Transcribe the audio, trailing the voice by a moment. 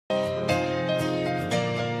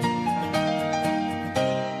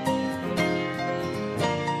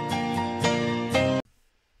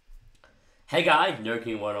Hey guys,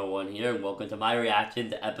 King 101 here, and welcome to my reaction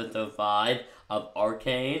to episode 5 of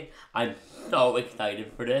Arcane. I'm so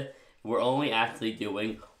excited for this. We're only actually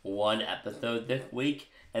doing one episode this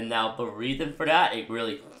week, and now the reason for that is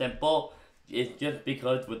really simple. It's just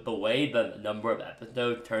because with the way the number of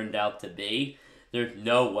episodes turned out to be, there's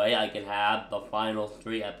no way I can have the final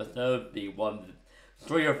 3 episodes be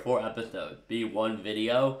 3 or 4 episodes be one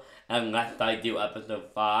video, unless I do episode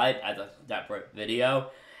 5 as a separate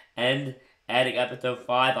video, and adding episode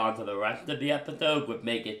 5 onto the rest of the episode would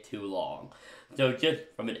make it too long. So just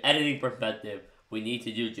from an editing perspective, we need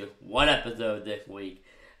to do just one episode this week.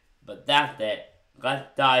 But that's it.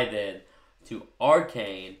 Let's dive in to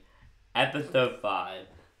Arcane, episode 5.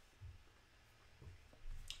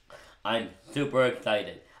 I'm super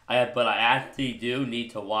excited. But I actually do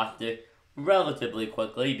need to watch this relatively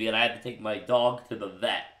quickly because I have to take my dog to the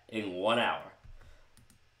vet in 1 hour.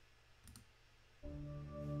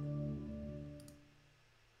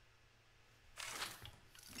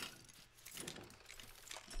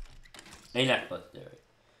 A necklace theory.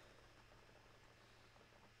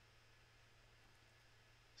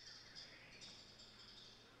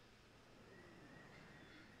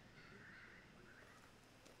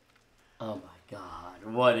 Oh my god,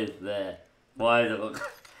 what is that? Why does it look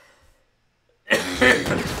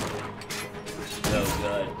so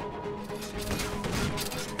good?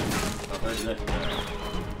 Oh, where's this guy?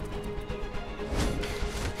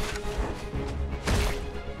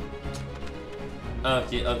 Oh,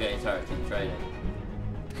 she, okay, sorry, she's trading.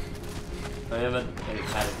 I haven't,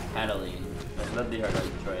 Cataline. I love to hear her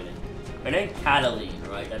trading. Her name's Cataline,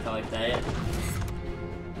 right? That's how I say it?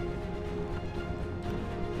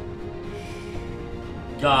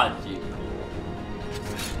 God, she's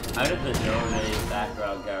cool. How did the no-name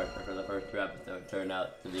background character for the first 2 episodes turn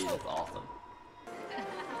out to be this awesome?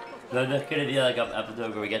 So there's gonna be like an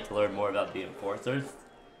episode where we get to learn more about the Enforcers.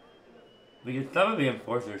 Because some of the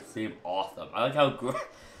Enforcers seem awesome. I like how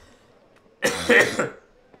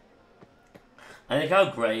I think how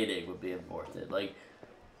great it would be Enforcers. Like,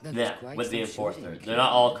 yeah, with the Enforcers. They're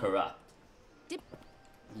not all corrupt.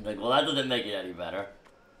 Like, well, that doesn't make it any better.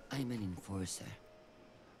 I'm an Enforcer.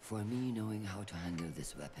 For me, knowing how to handle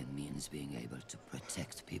this weapon means being able to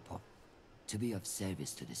protect people. To be of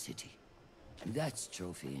service to the city. That's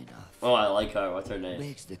trophy enough. Oh, I like her. What's her name?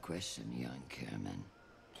 Begs the question, young Chairman.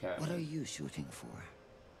 What are you shooting for?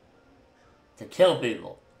 To kill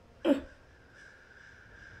people. The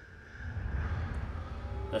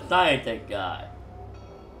scientist guy.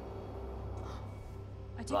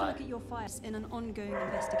 I took a look at your files in an ongoing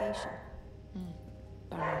investigation.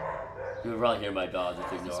 You would probably hear my dog,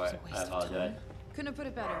 just ignore it. I apologize. Couldn't have put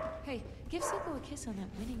it better. Hey, give Silco a kiss on that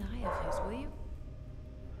winning eye of his, will you?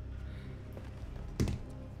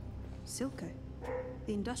 Silco,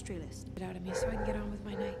 the industrialist. Get out of me so I can get on with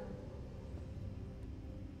my night.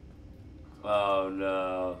 Oh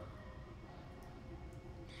no.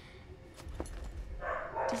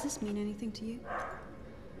 Does this mean anything to you?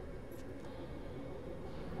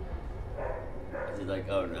 She's like,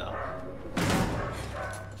 oh no.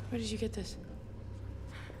 Where did you get this?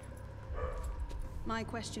 My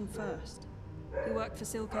question first. You work for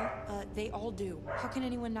Silco? They all do. How can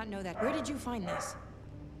anyone not know that? Where did you find this?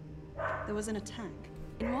 There was an attack.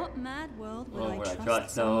 In what mad world would Oh, I would I trust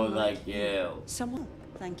trust someone like you? Someone?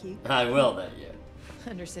 Thank you. I will let you.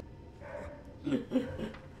 Understand.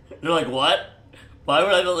 You're like, what? Why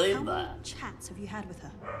would I believe How that? many chats have you had with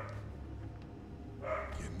her?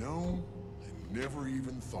 You know, I never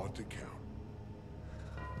even thought to count.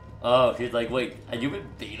 Oh, she's like, wait, have you been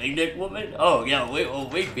beating this woman? Oh, yeah,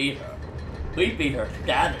 we beat her. We beat her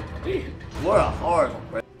savagely. We're a horrible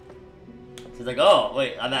person. She's like, oh,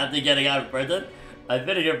 wait, I'm actually getting out of prison? I've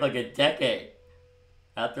been here for like a decade.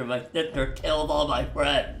 After my sister killed all my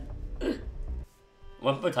friends.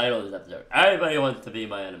 What's the title of this episode? Everybody wants to be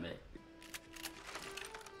my enemy.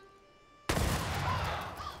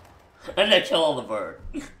 And they kill all the birds.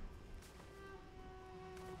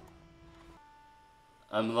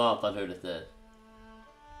 I'm lost on who this is.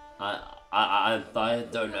 I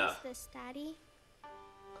don't know. Who's this, Daddy?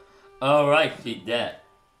 Oh right, she's dead.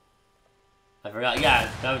 I forgot. Yeah,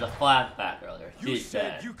 that was a flashback earlier. She's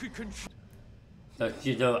dead. You could control. So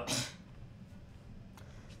she's doing.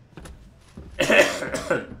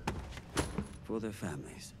 For their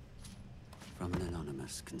families, from an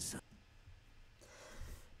anonymous concern.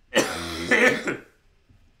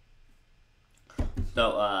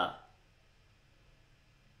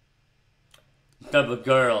 So the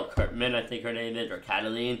girl, Kurtman, I think her name is, or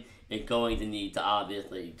Cataline, is going to need to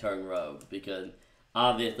obviously turn rogue because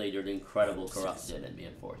obviously there's incredible corruption in the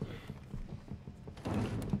Enforcers.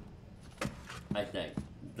 I think.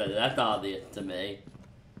 That's obvious to me.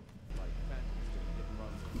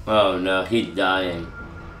 Oh no, he's dying.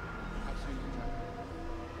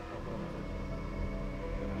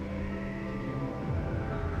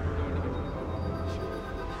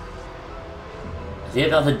 Is he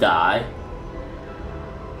about to die?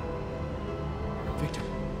 Victor,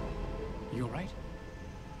 you alright?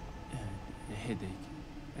 A headache.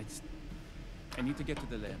 I need to get to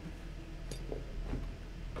the lab.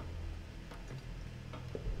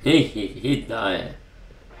 He's dying.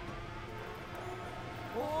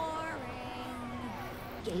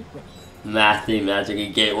 Gateway. Nasty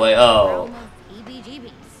magic gateway. Oh. Realm of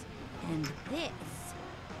EBGBs. And this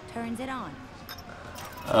turns it on.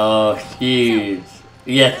 Oh, she's.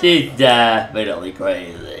 Yeah, she's definitely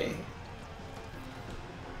crazy.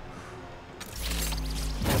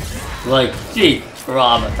 Like, she's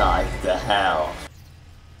traumatized to hell.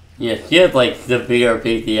 Yeah, she has like severe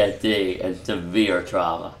PTSD and severe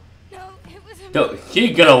trauma. No, it was So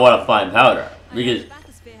she's gonna want to find Powder because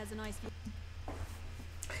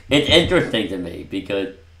it's interesting to me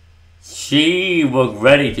because she was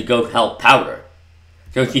ready to go help Powder,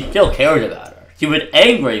 so she still cares about her. She was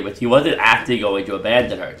angry, but she wasn't actually going to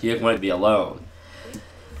abandon her. She just wanted to be alone.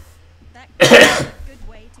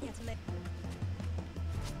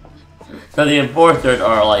 So the enforcers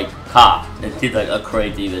are like cops, and she's like a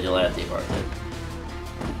crazy vigilante person.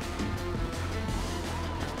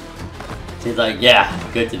 She's like,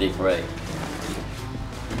 yeah, good to be free.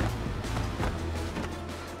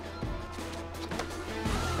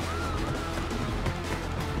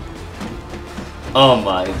 Oh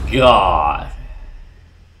my god.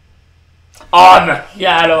 On the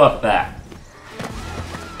shadow effect.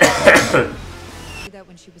 That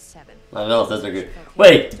when she was 7. My little sister good.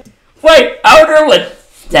 Wait, Outer was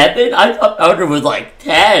 7? I thought Outer was like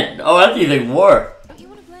 10. Oh, that's even worse. Don't you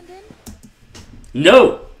want to blend in?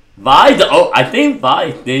 No. I think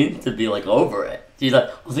Vi seems to be like over it. She's like,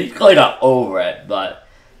 well, she's clearly not over it, but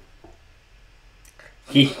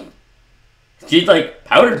she's like,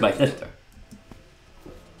 Powder's my sister.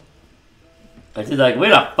 And she's like, we're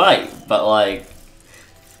not fight, but like,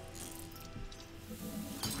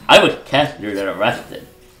 I was captured and arrested.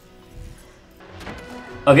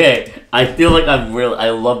 Okay, I feel like I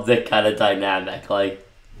love this kind of dynamic, like,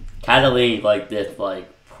 Cataline, like this, like,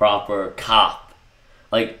 proper cop,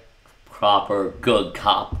 like, proper good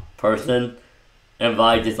cop person, and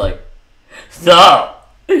Vi just like, so,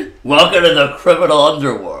 welcome to the criminal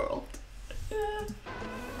underworld.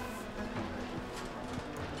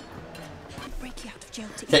 Break you out of jail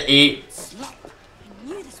To eat. Slop. I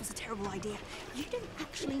knew this was a terrible idea. You don't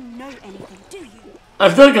actually know anything, do you?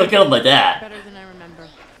 I'm still gonna kill my dad. Better than I remember.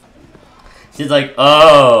 She's like,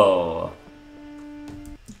 oh.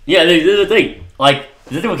 Yeah, this is the thing. Like,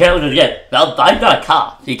 this is what Catelyn does again. I'm not a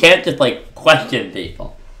cop. You can't just, like, question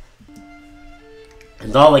people.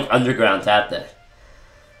 It's all, like, underground tactics.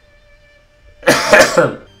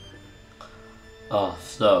 Oh,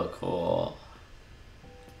 so cool.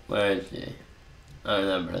 Where is she? I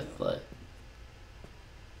remember this place.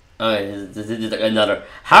 Okay, this is just like another.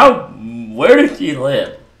 Where does she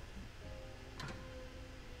live?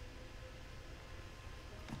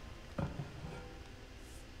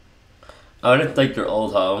 Oh, it's like their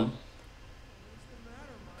old home.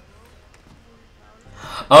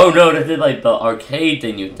 Oh no, this is like the arcade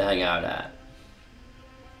they used to hang out at.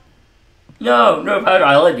 No, Powder,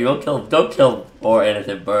 I like you. Don't kill poor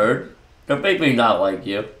innocent bird. Don't make me not like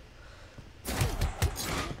you.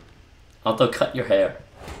 Also, cut your hair.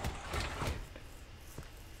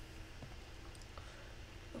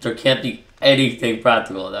 There can't be anything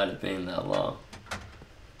practical without it being that long.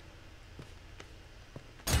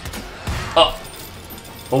 Oh!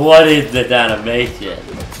 What is this animation?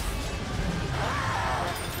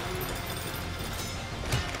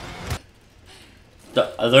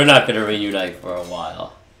 They're not gonna reunite for a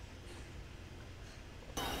while.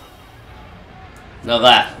 The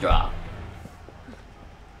last drop.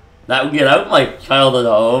 That was my childhood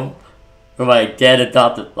home where my dead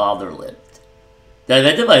adopted father lived. Did I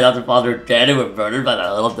mention my adopted father dead and was murdered by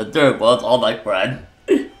that little sister who was all my friends?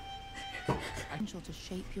 To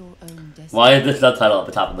shape your own destiny. Why is this subtitle at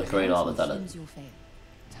the top of the screen all of a sudden?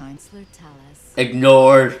 Chancellor Talus.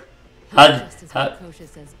 Ignored. Just as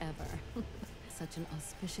precocious as ever. Such an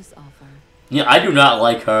auspicious offer. Yeah, I do not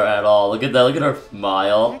like her at all. Look at that. Look at her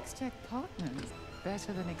smile. Next-check partners.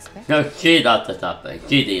 Better than expected. No, she's not the something.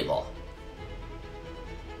 She's evil.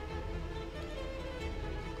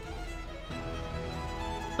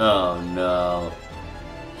 Oh no.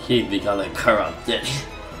 She's becoming corrupted.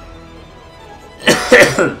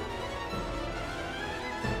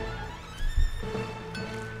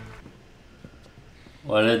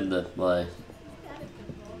 What is this place?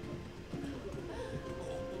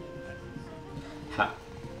 Ha.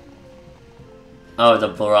 Oh, it's a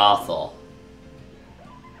brothel.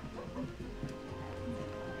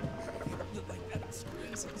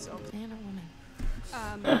 Man or woman?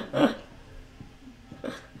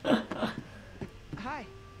 Hi,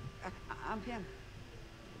 I'm Pam.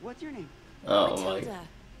 What's your name? Oh my. Matilda.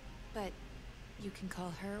 But you can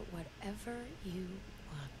call her whatever you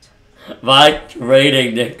want. By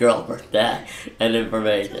trading this girl for that and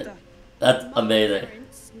information. Matilda. That's My amazing.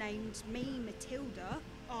 parents named me Matilda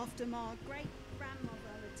after my great grandmother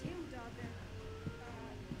Matilda.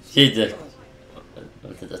 She just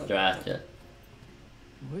was a distraction.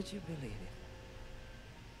 Would you believe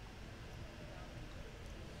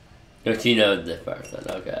it? So she knows this person,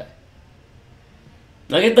 okay.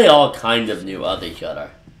 I guess they all kind of knew of each other.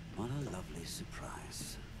 What a lovely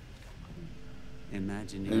surprise.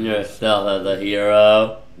 Imagining And yourself as a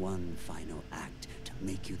hero. one final act to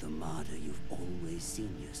make you the martyr you've always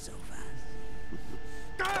seen yourself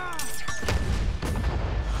as.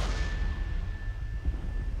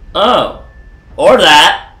 Oh! Or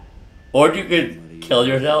that! Or you could kill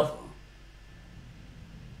yourself.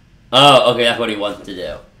 Oh, okay, that's what he wants to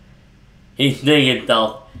do. He's seeing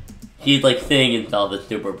himself. He's like seeing himself as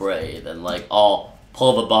super brave and like, I'll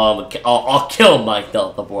pull the bomb. And I'll kill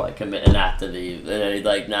myself before I commit an act of these. And then he's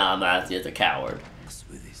like, nah, I'm actually just a coward.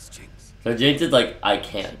 With his jinx. So Jinx is like, I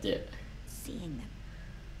can't do it. Seeing them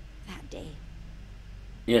that day.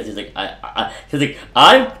 Yeah, she's like, she's like,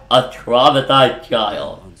 I'm a traumatized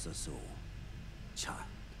child. Once a soul. Child.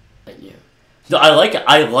 I knew. So I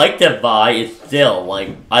like that Vi is still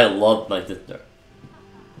like, I love my sister.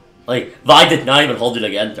 Like, Vi did not even hold it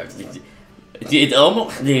against her. It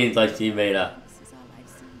almost seems like she made a. This is all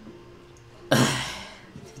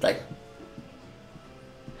I've seen.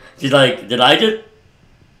 She's like, did I just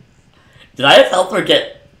help her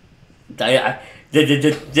get? Did that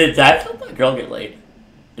help that girl get laid?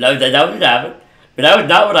 That was what happened. But that was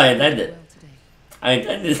not what I intended. Well today. I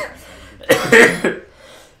intended. It's a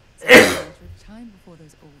matter of time before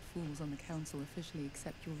those old fools on the council officially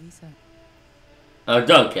accept your research. Oh,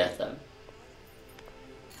 don't get them.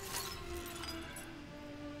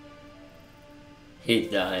 He's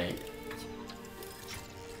dying.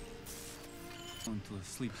 Want to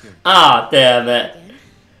sleep here. Ah, damn it. Again?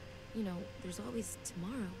 You know, there's always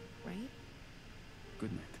tomorrow, right?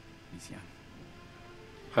 Good night, Miss Yang.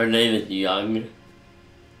 Her name is Young.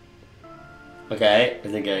 Okay,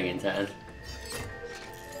 is it getting intense?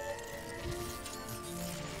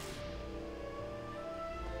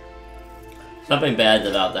 Something bad's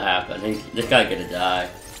about to happen. This guy gonna die.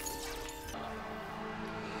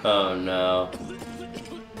 Oh no.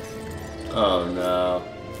 Oh no.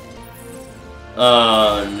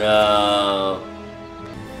 Oh no.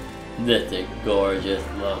 This is gorgeous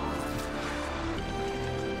look.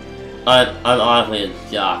 I'm honestly in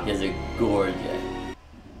shock. This is gorgeous.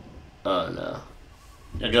 Oh no.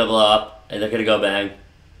 They're gonna blow up and they're gonna go bang.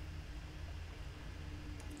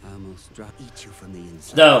 I almost eat you from the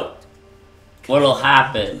inside. So what'll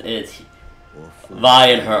happen is Vi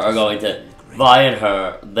and her are going to Vi and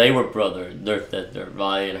her, they were brothers, they're sisters.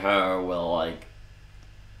 Vi and her will like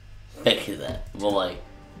fix it. Will like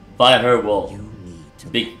Vi and her will You need to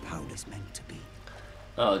be. be how it's meant to be.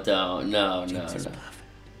 Oh don't, no, no, Jinx is no. perfect.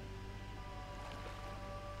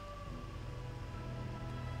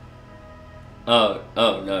 Oh,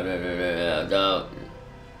 no, don't.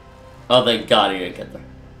 Oh, thank God he didn't get there.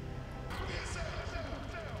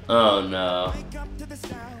 Oh no.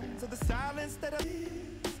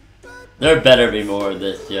 There better be more of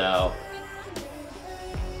this show.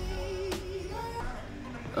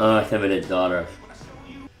 Oh, I have a daughter.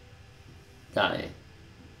 Dying.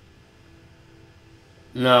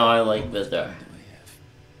 No, I like this there.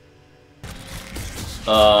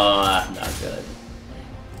 Oh, that's not good.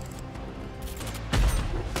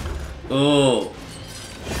 Ooh.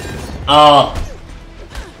 Oh.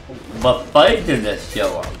 The fights in this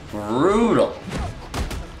show are brutal.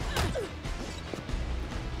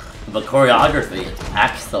 The choreography is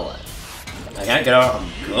excellent. I can't get over how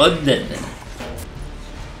good this is.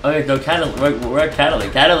 Okay, so where's Catalina?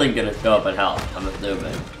 Catalina's gonna show up and help, I'm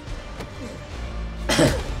assuming.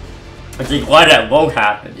 I think why that won't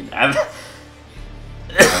happen.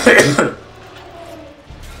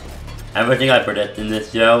 Everything I predict in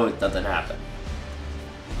this show, it doesn't happen.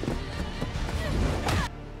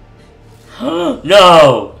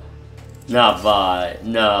 No! Not Vi.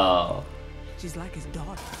 No. She's like his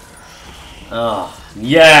daughter. Oh,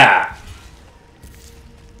 yeah!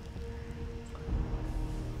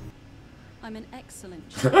 I'm an excellent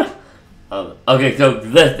child. Okay, so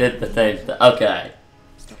this is the same stuff. Okay.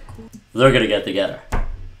 They're gonna get together.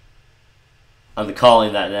 I'm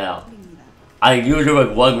calling that now. I usually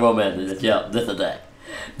with one romance in the jail this a day.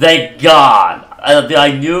 Thank God!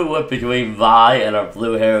 I knew it was between Vi and our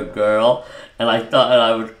blue-haired girl, and I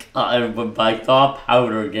thought when I saw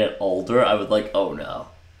Powder get older, I was like, oh no.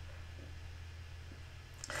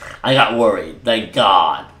 I got worried. Thank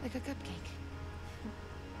God. Like a cupcake.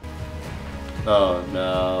 Oh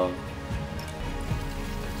no.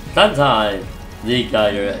 Sometimes these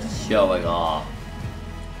guys are just showing off.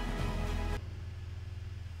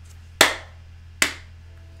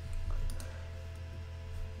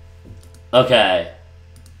 Okay.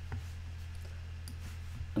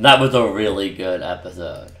 That was a really good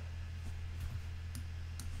episode.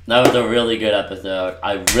 That was a really good episode.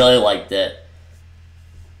 I really liked it.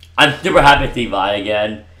 I'm super happy to see Vi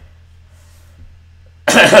again.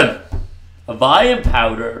 Vi and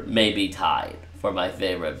Powder may be tied for my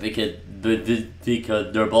favorite because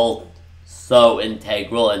they're both so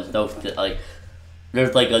integral and so like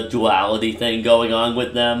there's like a duality thing going on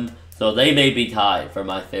with them. So they may be tied for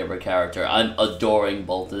my favorite character. I'm adoring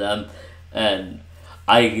both of them, and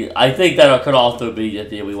I think that it could also be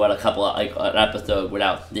that we went a couple of an episode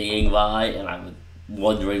without seeing Vi, and I was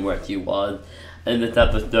wondering where she was. In this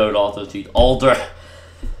episode, also she's older.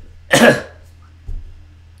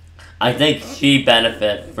 I think she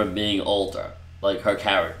benefits from being older, like her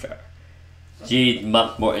character. She's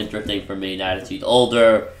much more interesting for me now that she's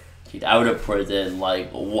older. She's out of prison. Like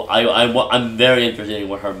I'm very interested in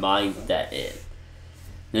what her mindset is.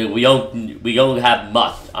 We don't have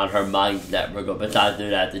much on her mindset. Besides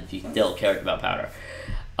that she still cares about Powder.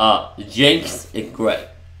 Jinx is great.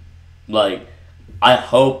 Like I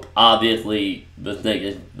hope obviously the thing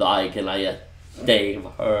is like can I save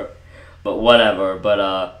her, but whatever.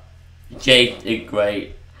 But Jake is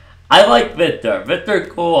great. I like Victor. Victor's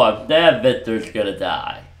cool. I'm sad Victor's gonna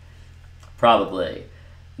die. Probably.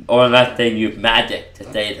 Or unless they use magic to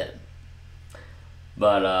save him.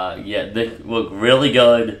 But yeah, this was really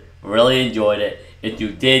good. Really enjoyed it. If you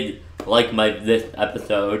did like this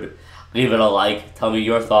episode, leave it a like. Tell me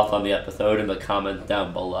your thoughts on the episode in the comments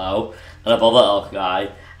down below. And above all else, guys,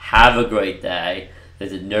 have a great day.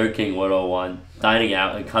 This is Nerd King 101 signing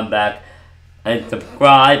out, and come back and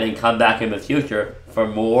subscribe and come back in the future for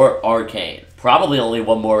more Arcane. Probably only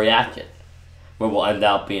one more reaction, where we'll end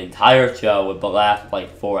out the entire show with the last,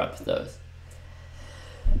 like, 4 episodes.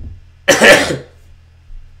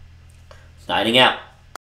 Signing out.